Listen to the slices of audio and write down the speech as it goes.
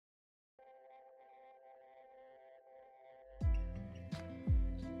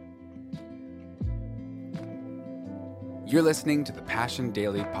You're listening to the Passion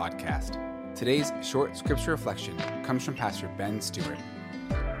Daily podcast. Today's short scripture reflection comes from Pastor Ben Stewart.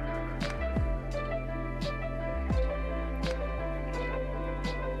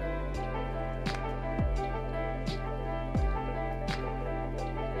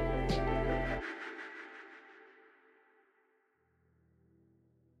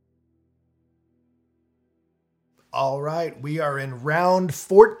 All right, we are in round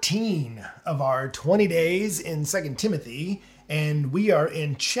 14 of our 20 days in 2 Timothy, and we are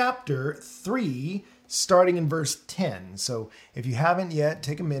in chapter 3, starting in verse 10. So if you haven't yet,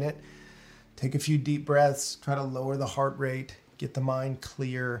 take a minute, take a few deep breaths, try to lower the heart rate, get the mind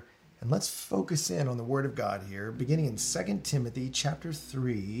clear, and let's focus in on the Word of God here, beginning in 2 Timothy chapter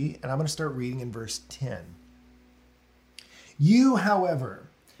 3, and I'm going to start reading in verse 10. You, however,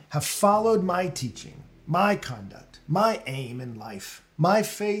 have followed my teaching, my conduct, my aim in life, my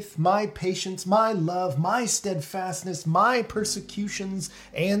faith, my patience, my love, my steadfastness, my persecutions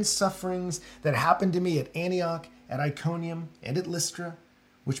and sufferings that happened to me at Antioch, at Iconium, and at Lystra,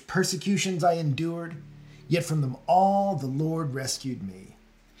 which persecutions I endured, yet from them all the Lord rescued me.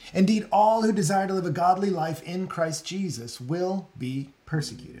 Indeed, all who desire to live a godly life in Christ Jesus will be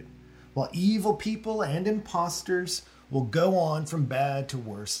persecuted, while evil people and impostors will go on from bad to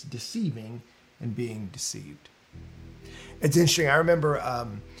worse, deceiving and being deceived. It's interesting. I remember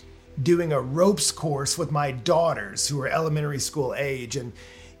doing a ropes course with my daughters who are elementary school age. And,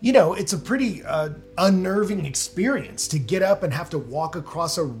 you know, it's a pretty unnerving experience to get up and have to walk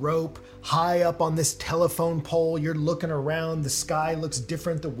across a rope high up on this telephone pole. You're looking around. The sky looks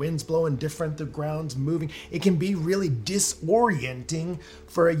different. The wind's blowing different. The ground's moving. It can be really disorienting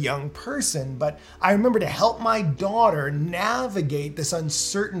for a young person. But I remember to help my daughter navigate this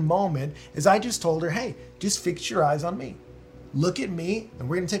uncertain moment is I just told her, hey, just fix your eyes on me. Look at me, and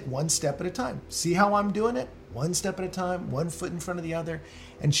we're going to take one step at a time. See how I'm doing it? One step at a time, one foot in front of the other.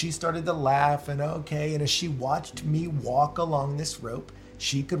 And she started to laugh and okay. And as she watched me walk along this rope,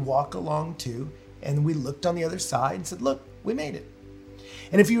 she could walk along too. And we looked on the other side and said, look, we made it.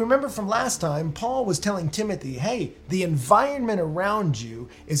 And if you remember from last time, Paul was telling Timothy, hey, the environment around you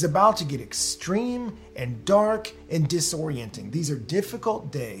is about to get extreme and dark and disorienting. These are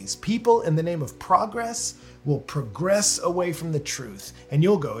difficult days. People in the name of progress will progress away from the truth. And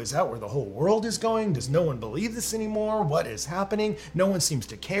you'll go, is that where the whole world is going? Does no one believe this anymore? What is happening? No one seems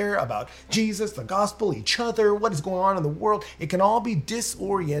to care about Jesus, the gospel, each other, what is going on in the world. It can all be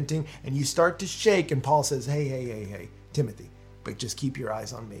disorienting and you start to shake. And Paul says, hey, Timothy, but just keep your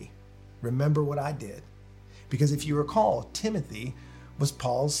eyes on me. Remember what I did. Because if you recall, Timothy was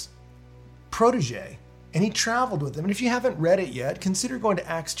Paul's protege and he traveled with him. And if you haven't read it yet, consider going to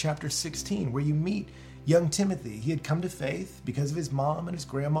Acts chapter 16, where you meet young Timothy. He had come to faith because of his mom and his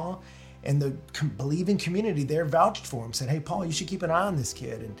grandma, and the believing community there vouched for him, said, hey, Paul, you should keep an eye on this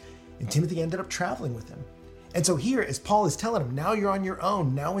kid. And Timothy ended up traveling with him. And so here, as Paul is telling him, now you're on your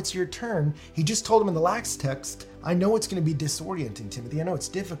own, now it's your turn. He just told him in the last text, I know it's going to be disorienting, Timothy. I know it's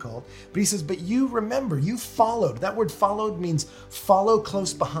difficult. But he says, but you remember, you followed. That word followed means follow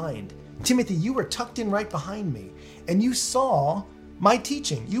close behind. Timothy, you were tucked in right behind me. And you saw my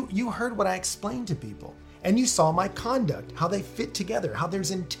teaching. You heard what I explained to people. And you saw my conduct, how they fit together, how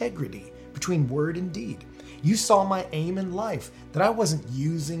there's integrity between word and deed. You saw my aim in life, that I wasn't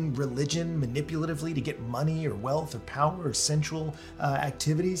using religion manipulatively to get money or wealth or power or sensual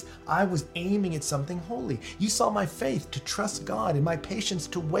activities. I was aiming at something holy. You saw my faith to trust God and my patience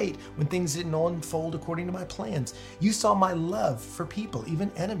to wait when things didn't unfold according to my plans. You saw my love for people,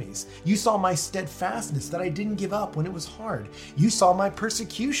 even enemies. You saw my steadfastness, that I didn't give up when it was hard. You saw my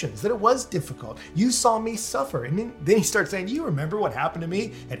persecutions, that it was difficult. You saw me suffer. And then he starts saying, you remember what happened to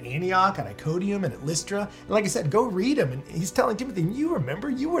me at Antioch, at Iconium, and at Lystra? And like I said, go read him. And he's telling Timothy, you remember,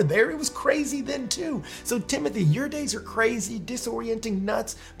 you were there. It was crazy then too. So Timothy, your days are crazy, disorienting,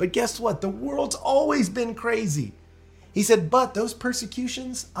 nuts. But guess what? The world's always been crazy. He said, but those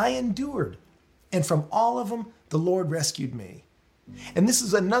persecutions I endured. And from all of them, the Lord rescued me. And this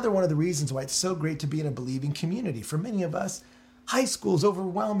is another one of the reasons why it's so great to be in a believing community. For many of us, high school is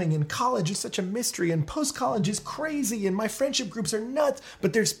overwhelming and college is such a mystery and post-college is crazy and my friendship groups are nuts.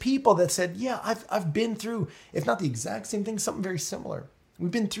 But there's people that said, yeah, I've been through, if not the exact same thing, something very similar.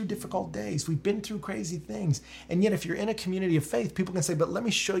 We've been through difficult days. We've been through crazy things. And yet if you're in a community of faith, people can say, but let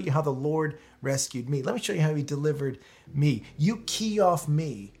me show you how the Lord rescued me. Let me show you how he delivered me. You key off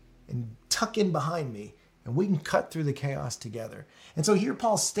me and tuck in behind me and we can cut through the chaos together. And so here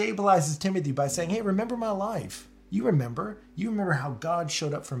Paul stabilizes Timothy by saying, hey, remember my life. You remember how God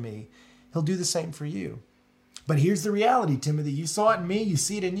showed up for me. He'll do the same for you. But here's the reality, Timothy. You saw it in me, you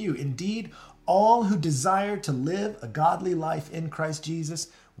see it in you. Indeed, all who desire to live a godly life in Christ Jesus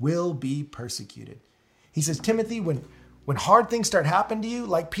will be persecuted. He says, Timothy, when hard things start happening to you,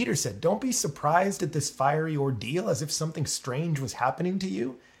 like Peter said, don't be surprised at this fiery ordeal as if something strange was happening to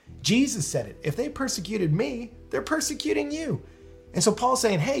you. Jesus said it. If they persecuted me, they're persecuting you. And so Paul's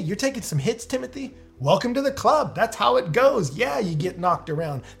saying, hey, you're taking some hits, Timothy. Welcome to the club. That's how it goes. Yeah, you get knocked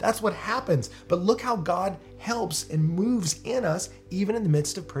around. That's what happens. But look how God helps and moves in us, even in the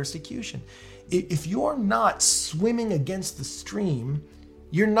midst of persecution. If you're not swimming against the stream,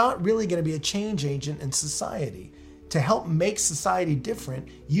 you're not really going to be a change agent in society. To help make society different,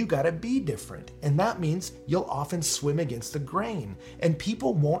 you got to be different. And that means you'll often swim against the grain. And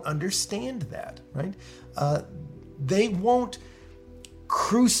people won't understand that, right? They won't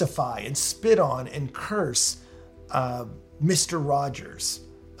crucify and spit on and curse Mr. Rogers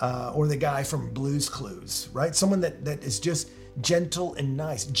or the guy from Blue's Clues, right? Someone that is just gentle and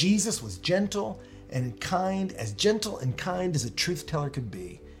nice. Jesus was gentle and kind as a truth teller could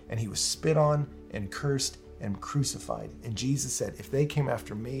be. And he was spit on and cursed and crucified. And Jesus said, if they came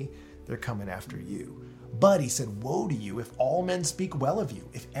after me, they're coming after you. But he said, woe to you if all men speak well of you.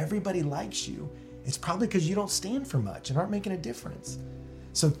 If everybody likes you, it's probably because you don't stand for much and aren't making a difference.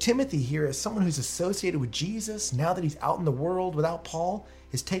 So Timothy here, as someone who's associated with Jesus, now that he's out in the world without Paul,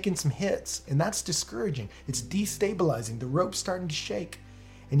 is taking some hits. And that's discouraging. It's destabilizing. The rope's starting to shake.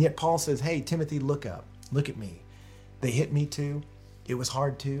 And yet Paul says, hey, Timothy, look up. Look at me. They hit me too. It was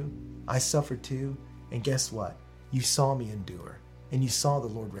hard too. I suffered too. And guess what? You saw me endure, and you saw the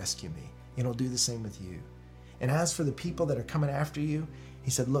Lord rescue me, and he'll do the same with you. And as for the people that are coming after you,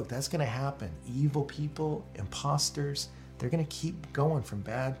 he said, look, that's going to happen. Evil people, imposters, they're going to keep going from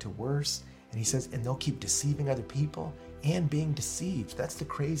bad to worse. And he says, and they'll keep deceiving other people and being deceived. That's the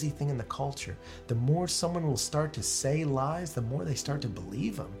crazy thing in the culture. The more someone will start to say lies, the more they start to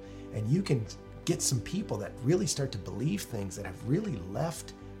believe them. And you can get some people that really start to believe things that have really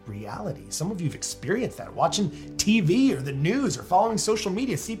left reality. Some of you have experienced that, watching TV or the news or following social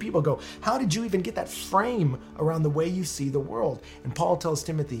media. See people go, how did you even get that frame around the way you see the world? And Paul tells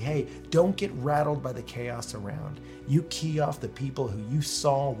Timothy, hey, don't get rattled by the chaos around. You key off the people who you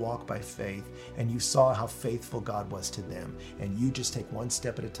saw walk by faith, and you saw how faithful God was to them, and you just take one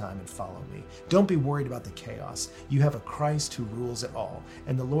step at a time and follow me. Don't be worried about the chaos. You have a Christ who rules it all,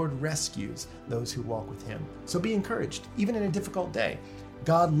 and the Lord rescues those who walk with him. So be encouraged, even in a difficult day.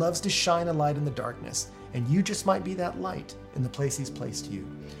 God loves to shine a light in the darkness, and you just might be that light in the place he's placed you.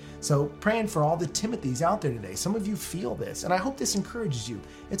 So praying for all the Timothys out there today. Some of you feel this, and I hope this encourages you.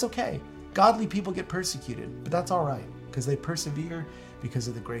 It's okay. Godly people get persecuted, but that's all right, because they persevere because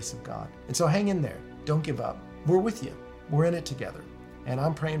of the grace of God. And so hang in there. Don't give up. We're with you. We're in it together. And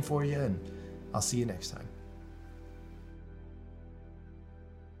I'm praying for you, and I'll see you next time.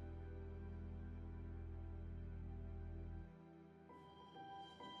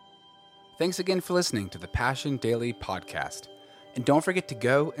 Thanks again for listening to the Passion Daily Podcast. And don't forget to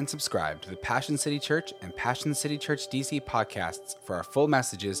go and subscribe to the Passion City Church and Passion City Church DC podcasts for our full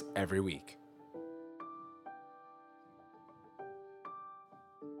messages every week.